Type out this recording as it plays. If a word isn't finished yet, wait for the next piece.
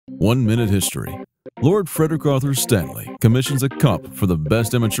1 minute history. Lord Frederick Arthur Stanley commissions a cup for the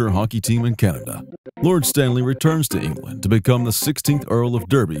best amateur hockey team in Canada. Lord Stanley returns to England to become the 16th Earl of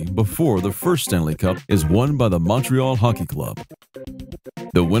Derby before the first Stanley Cup is won by the Montreal Hockey Club.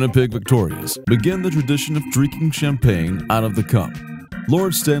 The Winnipeg Victorias begin the tradition of drinking champagne out of the cup.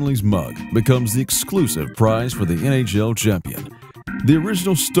 Lord Stanley's mug becomes the exclusive prize for the NHL champion. The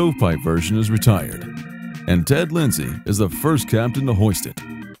original Stovepipe version is retired, and Ted Lindsay is the first captain to hoist it,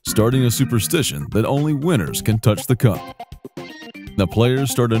 starting a superstition that only winners can touch the cup. The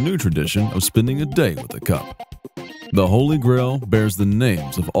players start a new tradition of spending a day with the cup. The Holy Grail bears the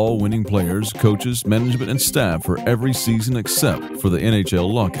names of all winning players, coaches, management, and staff for every season except for the NHL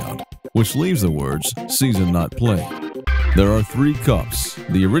lockout, which leaves the words "season not played." There are 3 cups: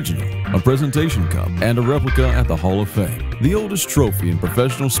 the original, a presentation cup, and a replica at the Hall of Fame. The oldest trophy in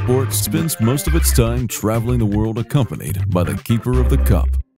professional sports spends most of its time traveling the world accompanied by the keeper of the cup.